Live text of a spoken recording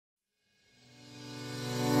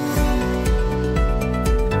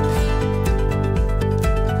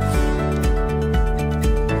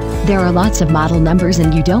There are lots of model numbers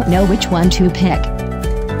and you don't know which one to pick.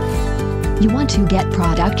 You want to get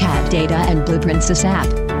product CAD data and blueprints ASAP.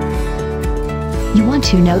 You want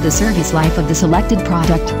to know the service life of the selected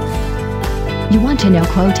product. You want to know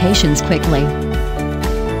quotations quickly.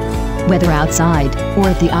 Whether outside or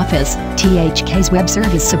at the office, THK's web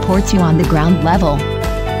service supports you on the ground level.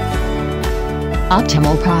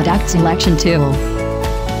 Optimal product selection tool.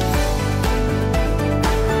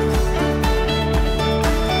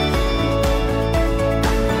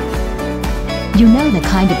 You know the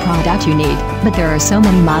kind of product you need, but there are so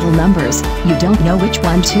many model numbers, you don't know which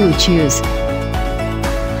one to choose.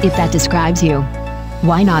 If that describes you,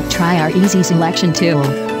 why not try our easy selection tool?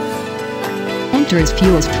 Enter as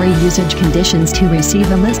few as 3 usage conditions to receive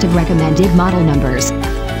a list of recommended model numbers.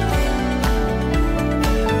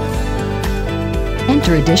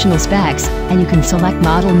 Enter additional specs, and you can select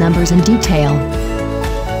model numbers in detail.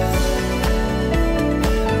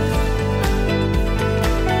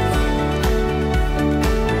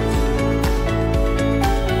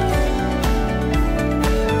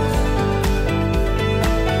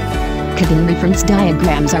 CAD reference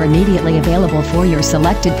diagrams are immediately available for your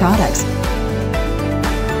selected products.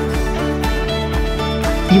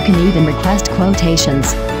 You can even request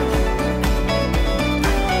quotations.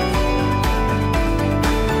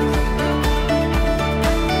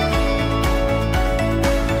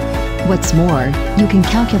 What's more, you can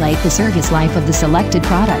calculate the service life of the selected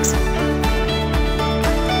products.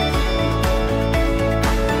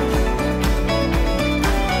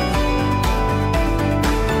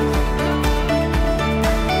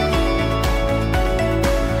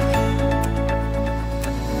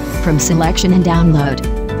 From selection and download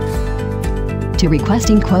to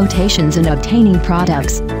requesting quotations and obtaining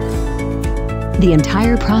products, the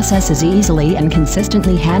entire process is easily and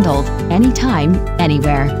consistently handled, anytime,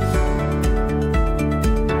 anywhere.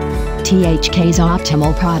 THK's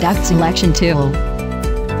Optimal Product Selection Tool.